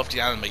do love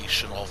the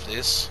animation of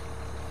this.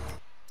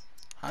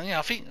 And yeah,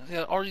 I think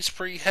Artie's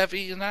pretty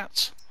heavy in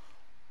that.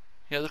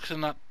 Yeah,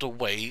 looking at the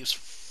weight, it's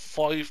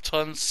 5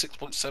 tons,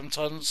 6.7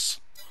 tons.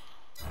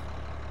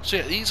 So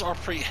yeah, these are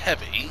pretty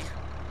heavy,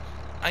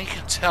 and you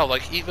can tell,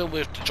 like, even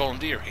with the John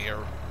Deere here,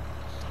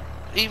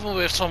 even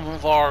with some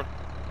of our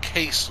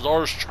case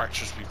large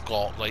tractors we've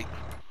got, like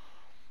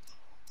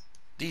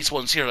these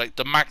ones here, like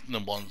the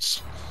Magnum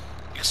ones,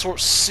 you can sort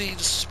of see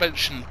the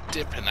suspension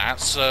dip in that.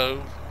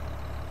 So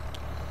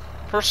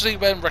personally,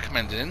 when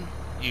recommending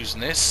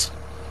using this,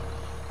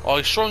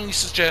 I strongly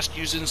suggest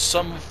using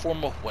some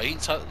form of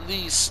weight, at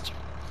least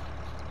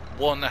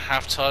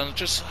 1.5 tons,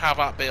 just to have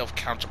that bit of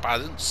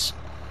counterbalance.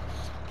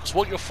 Because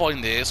what you'll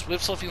find is,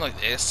 with something like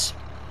this,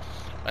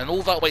 and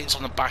all that weight is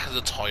on the back of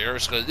the tyre,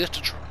 it's going to lift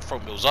the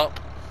front wheels up,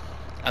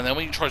 and then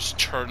when you try to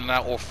turn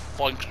that or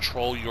fine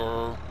control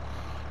your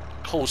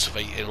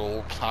cultivating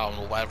or plowing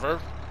or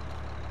whatever,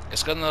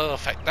 it's going to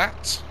affect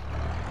that.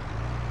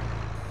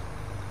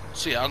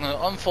 So yeah, I'm going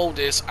to unfold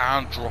this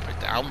and drop it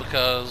down,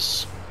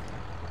 because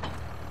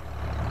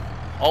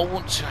I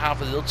want to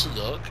have a little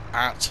look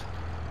at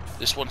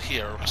this one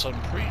here, because I'm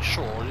pretty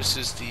sure this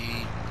is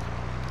the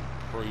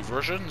Pro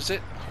version, is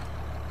it?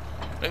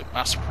 Nope,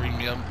 that's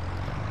Premium.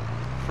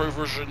 Pro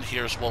version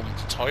here is one with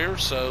the tyre,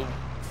 so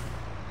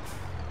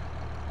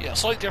yeah,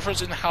 slight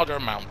difference in how they're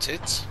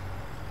mounted.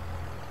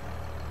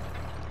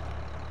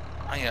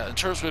 And yeah, in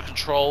terms of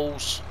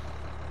controls,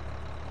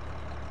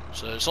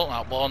 so it's on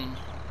that one.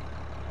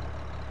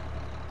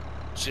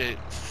 So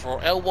for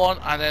L1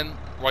 and then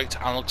right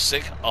analog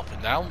stick up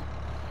and down,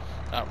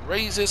 that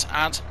raises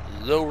and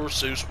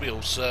lowers those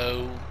wheels.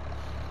 So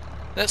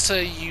let's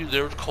say you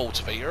lower the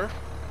cultivator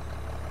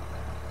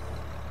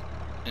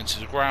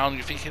into the ground,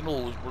 you're thinking,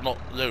 oh, we're not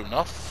low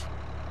enough.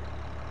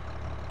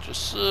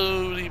 Just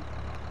slowly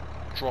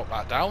drop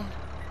that down,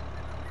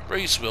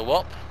 raise the wheel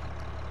up,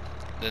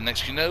 then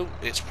next you know,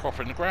 it's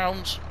proper in the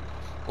ground.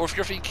 Or if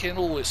you're thinking,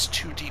 oh, it's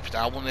too deep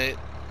down on it,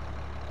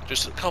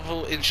 just a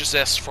couple inches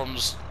less from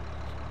the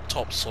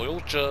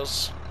topsoil,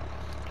 just,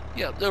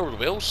 yeah, lower the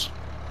wheels.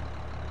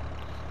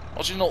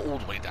 Obviously not all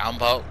the way down,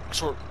 but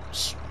sort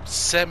of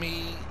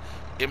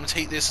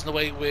semi-imitate this in a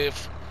way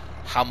with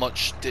how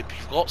much dip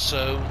you've got.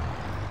 So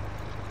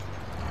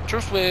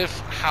just with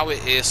how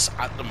it is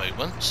at the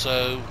moment,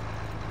 so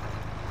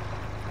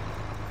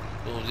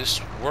will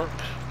this work?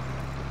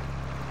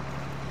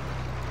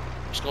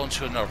 Let's go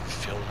into another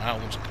field now.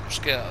 We'll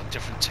just get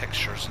different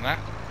textures and that.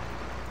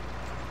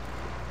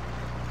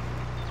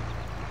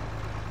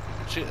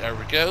 See, there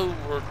we go.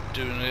 We're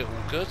doing it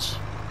all good.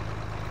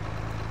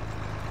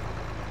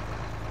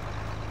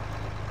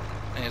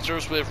 And in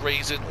terms with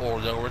raising or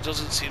lower, it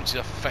doesn't seem to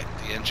affect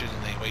the engine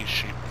in any way,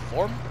 shape, or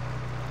form.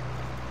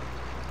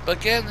 But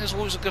again, there's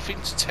always a good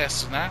thing to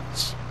test in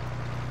that,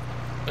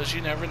 as you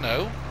never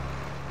know.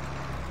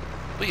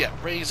 But yeah,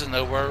 raise and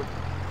lower,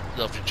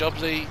 lovely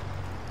jubbly.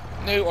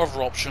 No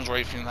other options or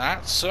anything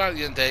like that. So at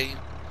the end of the day,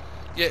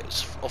 yeah,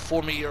 it's a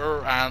 4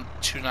 meter and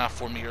 2.5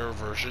 4 meter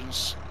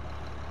versions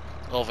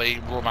of a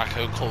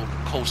Rolmako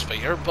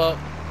cultivator. But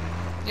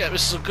yeah,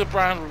 this is a good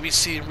brand we've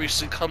seen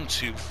recently come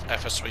to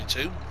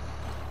FS22.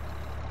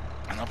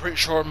 And I'm pretty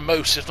sure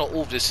most, if not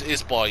all of this,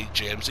 is by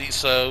JMZ,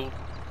 so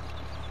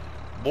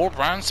more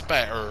brands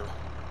better.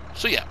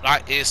 So yeah,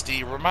 that is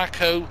the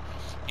Rolmako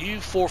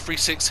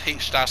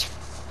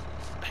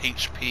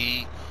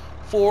U436H-HP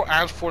 4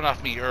 and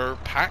 4.5 meter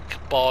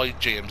pack by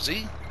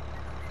JMZ.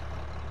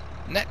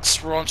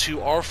 Next, we're on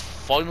to our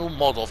final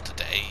model of the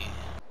day.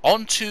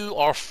 On to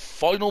our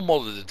final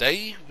model of the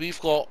day,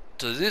 we've got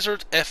the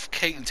Lizard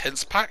FK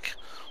Intense Pack.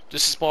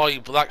 This is by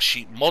Black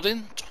Sheep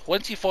Modding,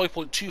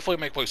 25.25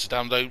 megabytes of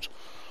download.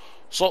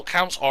 Slot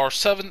counts are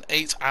 7,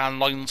 8 and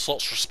 9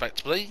 slots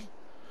respectively.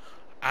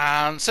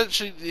 And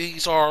essentially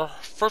these are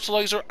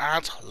fertilizer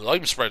and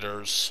lime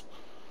spreaders.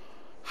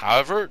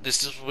 However,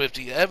 this is with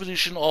the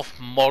evolution of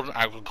modern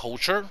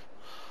agriculture.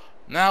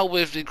 Now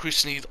with the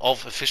increased need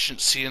of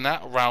efficiency in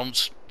that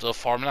around the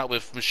farming out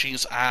with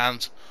machines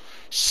and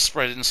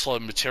spreading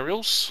slime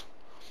materials.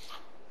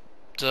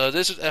 The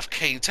Lizard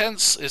FK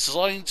Intense is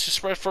designed to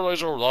spread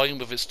fertilizer or lime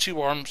with its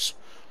two arms,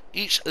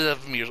 each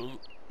 11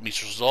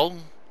 meters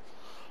long.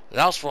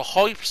 Allows for a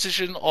high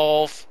precision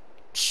of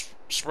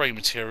spray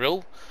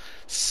material,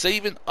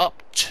 saving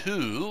up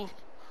to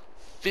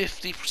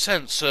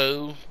 50%.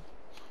 So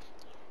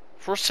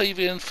for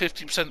saving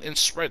 50% in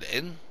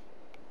spreading,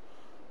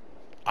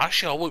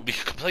 actually I won't be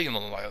complaining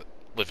on that,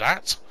 with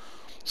that.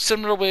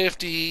 Similar with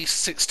the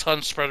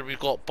 6-ton spreader we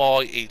got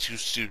by A2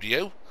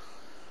 Studio.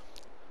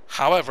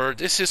 However,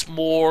 this is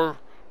more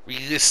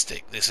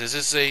realistic. This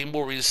is a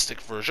more realistic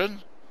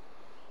version.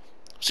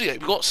 So yeah, we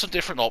got some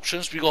different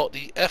options. We got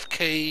the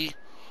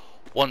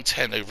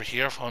FK110 over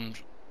here, if I'm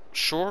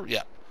sure.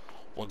 Yeah,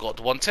 we got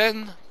the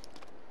 110,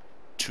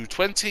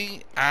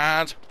 220,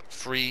 and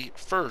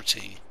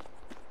 330.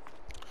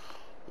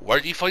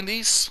 Where do you find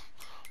these?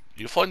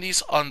 You find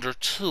these under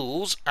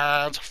Tools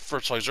and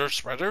Fertilizer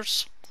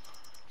Spreaders.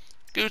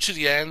 Go to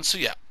the end. So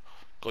yeah,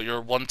 got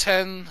your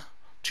 110,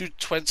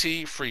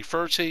 220,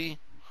 330,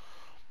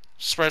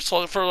 spread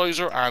solid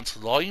fertilizer and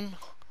lime.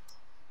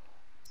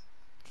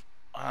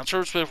 And in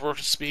terms of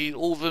working speed,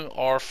 all of them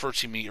are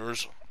 30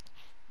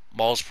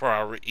 miles per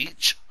hour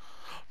each,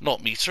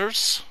 not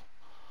meters.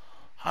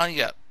 And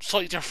yeah,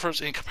 slightly difference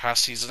in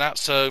capacities and that.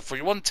 So for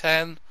your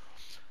 110,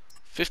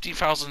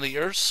 15,000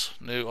 litres,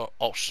 no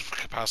options for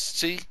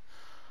capacity,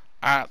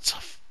 at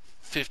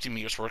 50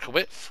 meters working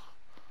width.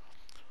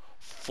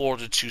 For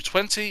the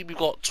 220, we've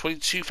got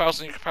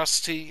 22,000 litre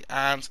capacity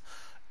and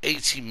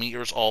 80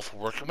 meters of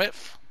working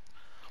width.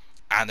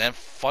 And then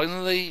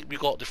finally, we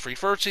got the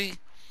 330,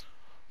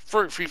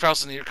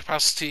 33,000 litre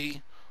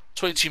capacity,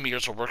 22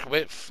 meters of working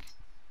width.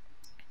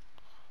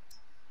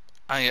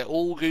 And it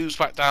all goes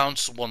back down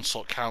to one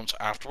slot count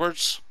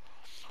afterwards.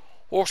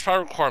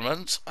 Horsepower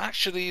requirement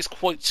actually is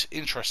quite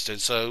interesting.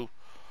 So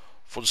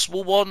for the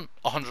small one,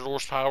 100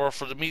 horsepower.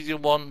 For the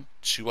medium one,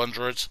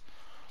 200.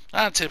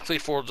 And typically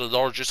for the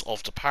largest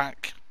of the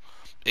pack,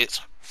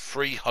 it's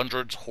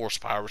 300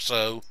 horsepower.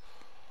 So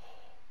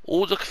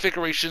all the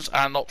configurations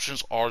and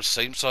options are the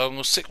same. So I'm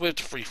going to stick with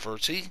the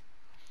 330.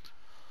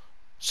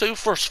 So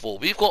first of all,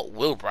 we've got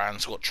wheel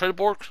brands. We've got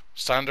Trelleborg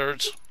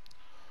Standard,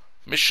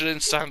 Michelin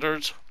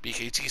Standard,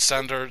 BKT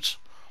Standard,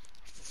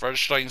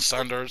 Fredstein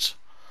Standard,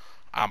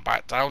 and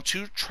back down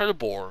to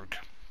Trelleborg.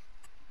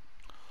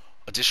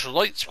 Additional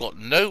lights, we've got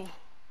no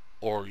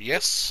or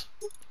yes.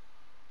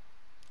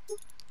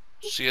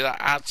 So yeah, that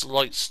adds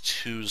lights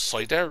to the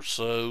side there,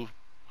 so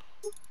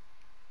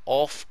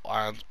off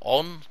and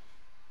on. In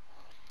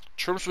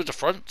terms with the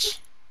front,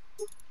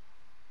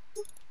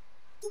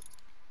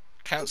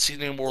 can't see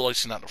no more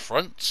lighting at the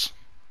front.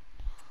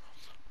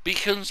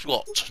 Beacons, we've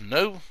got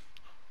no.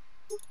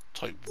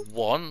 Type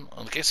 1,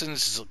 I'm guessing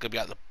this is going to be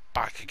at the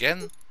back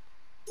again.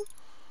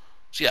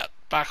 So yeah,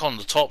 back on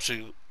the top, so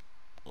you've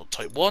got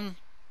type 1,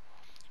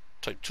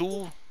 type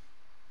 2,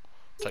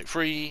 type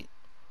 3,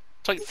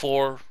 type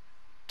 4,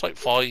 type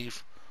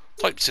 5,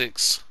 type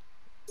 6,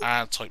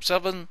 and type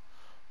 7,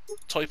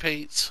 type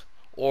 8,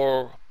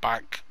 or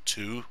back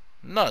to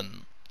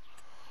none.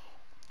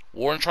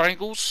 Warning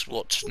triangles,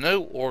 what,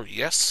 no or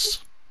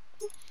yes.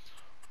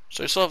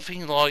 So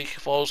something like,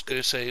 if I was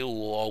going to say,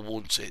 oh, I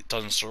want it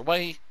done a certain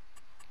way.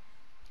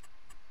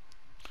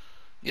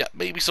 Yeah,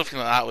 maybe something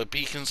like that with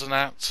beacons and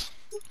that.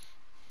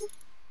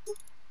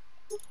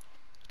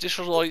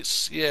 Additional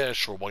lights, yeah,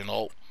 sure, why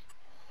not.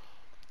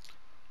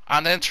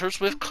 And then in terms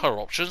with colour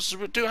options,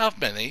 we do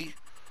have many.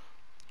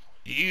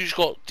 You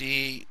usually got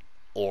the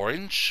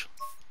orange.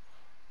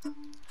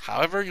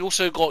 However, you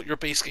also got your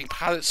base game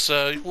palette,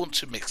 so you want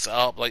to mix it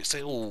up, like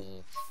say,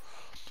 oh,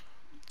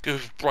 go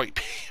with bright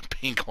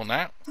pink on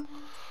that.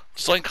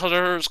 Design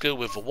colours, go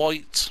with the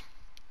white,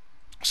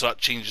 so that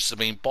changes the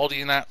main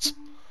body in that.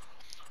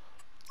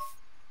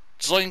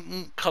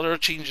 Design colour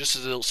changes to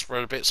the little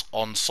spreader bits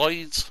on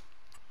sides.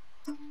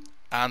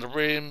 And the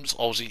rims,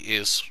 obviously,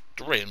 is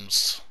the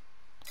rims.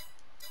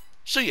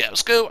 So yeah,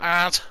 let's go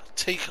and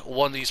take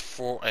one of these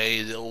for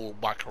a little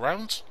whack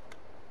around.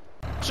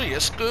 So yeah,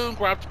 let's go and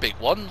grab the big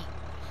one.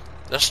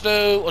 There's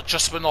no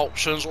adjustment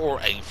options or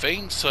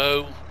anything,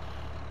 so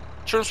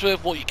in terms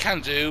of what you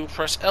can do,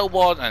 press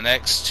L1 and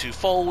X to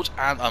fold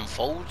and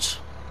unfold.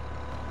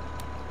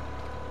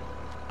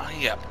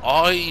 And yep,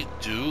 I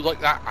do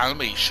like that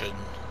animation.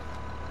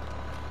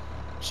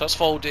 So let's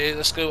fold it,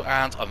 let's go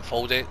and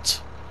unfold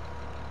it.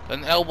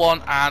 Then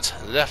L1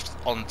 and left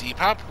on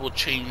D-pad will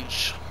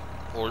change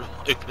or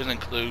open and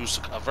close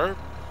the cover.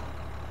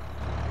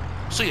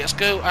 So yeah, let's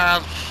go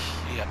and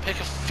pick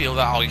a field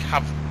that I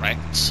haven't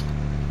wrecked.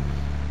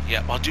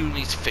 Yep, I do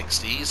need to fix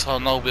these,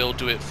 and I will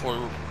do it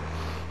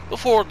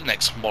before the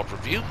next mod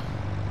review.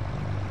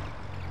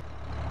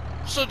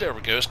 So there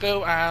we go, let's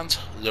go and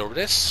lower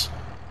this.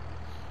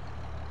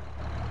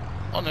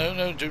 Oh no,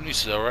 don't need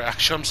to lower it.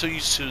 Actually, I'm so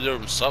used to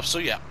lowering stuff, so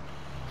yeah.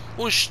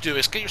 What you should do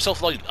is get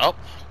yourself lined up,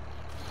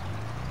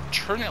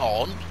 turn it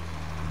on,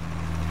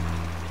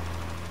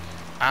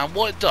 and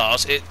what it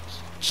does, it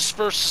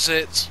disperses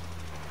it.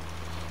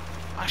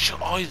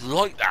 Actually, I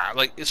like that.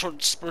 Like, it sort of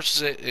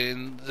disperses it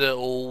in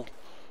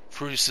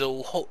through these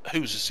little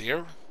hoses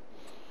here.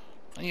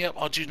 And yep,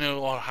 I do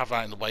know I have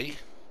that in the way.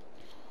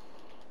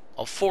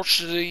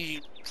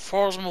 Unfortunately, as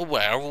far as I'm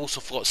aware, I've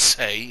also forgot to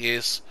say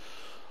is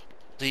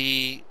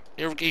the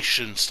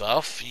irrigation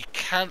stuff, you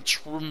can't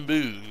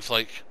remove,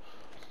 like,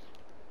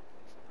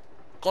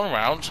 gone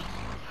around,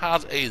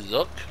 had a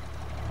look.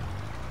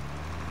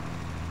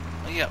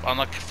 Yeah, and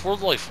like, for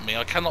the life of me,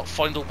 I cannot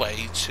find a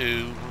way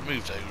to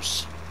remove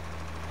those.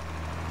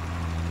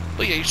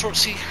 But yeah, you sort of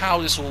see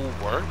how this all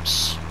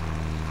works.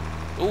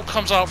 It all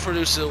comes out through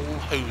those little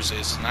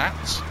hoses and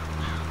that.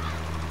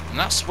 And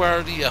that's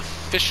where the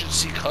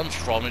efficiency comes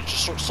from. It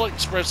just sort of slightly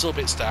spreads little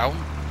bits down.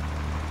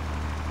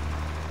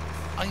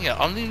 And yeah,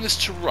 I'm leaving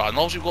this to run.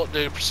 Also, we've got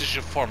the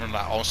precision farming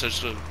that on, so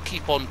just to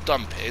keep on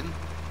dumping.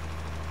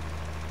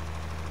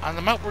 And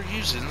the amount we're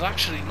using is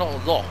actually not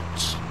a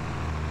lot.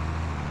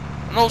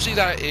 And obviously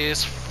that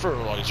is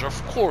fertilizer.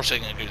 Of course, I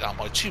ain't going to go down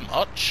by too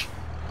much.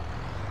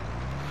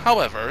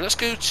 However, let's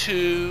go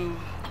to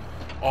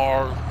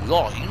our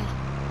lime.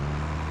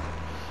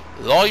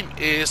 Lime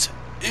is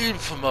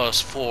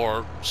infamous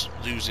for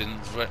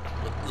losing a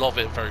lot of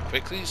it very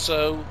quickly,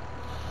 so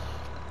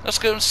let's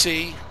go and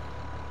see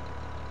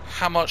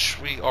how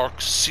much we are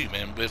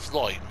consuming with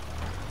lime.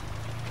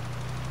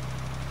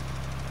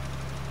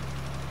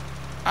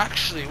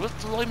 Actually,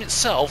 with the lime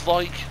itself,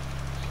 like,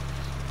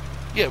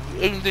 yeah,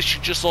 we only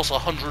literally just lost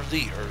 100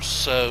 litres,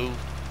 so,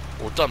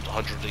 or dumped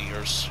 100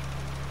 litres.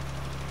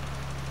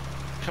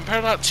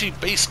 Compare that to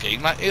base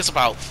game, that is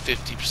about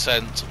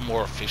 50%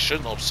 more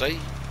efficient, obviously.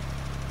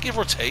 Give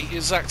or take,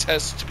 exact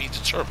has to be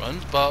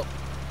determined, but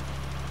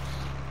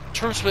in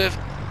terms with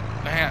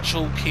the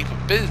actual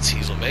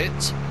capabilities of it,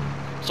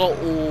 it's not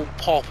all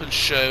pop and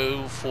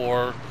show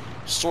for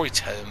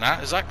storytelling.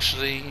 That is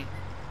actually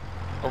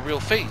a real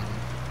thing.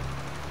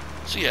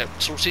 So yeah,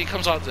 so see, it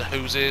comes out of the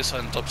hoses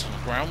and dumps on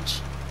the ground.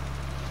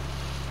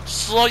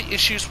 Slight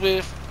issues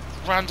with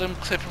random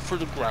clipping through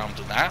the ground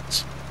and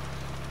that.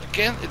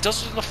 Again, it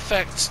doesn't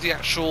affect the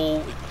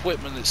actual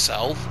equipment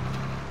itself.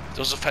 It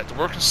doesn't affect the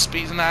working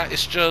speed and that.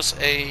 It's just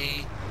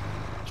it's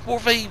more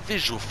of a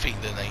visual thing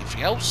than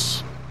anything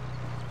else.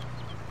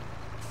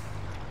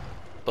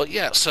 But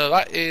yeah, so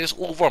that is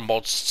all of our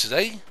mods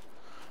today.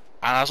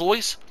 And as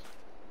always,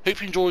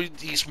 hope you enjoyed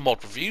these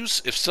mod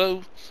reviews. If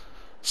so,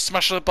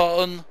 smash that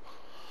button.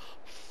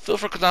 Feel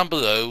free to comment down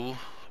below.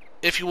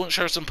 If you want to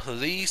share some,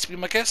 please be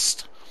my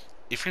guest.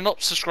 If you're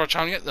not subscribed to the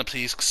channel yet, then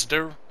please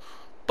consider.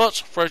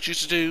 But without you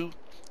to do,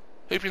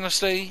 hope you have a nice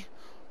day.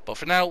 But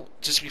for now,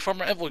 this has been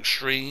Farmer Evo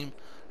Extreme,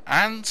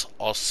 and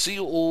I'll see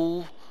you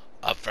all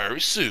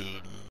very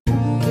soon.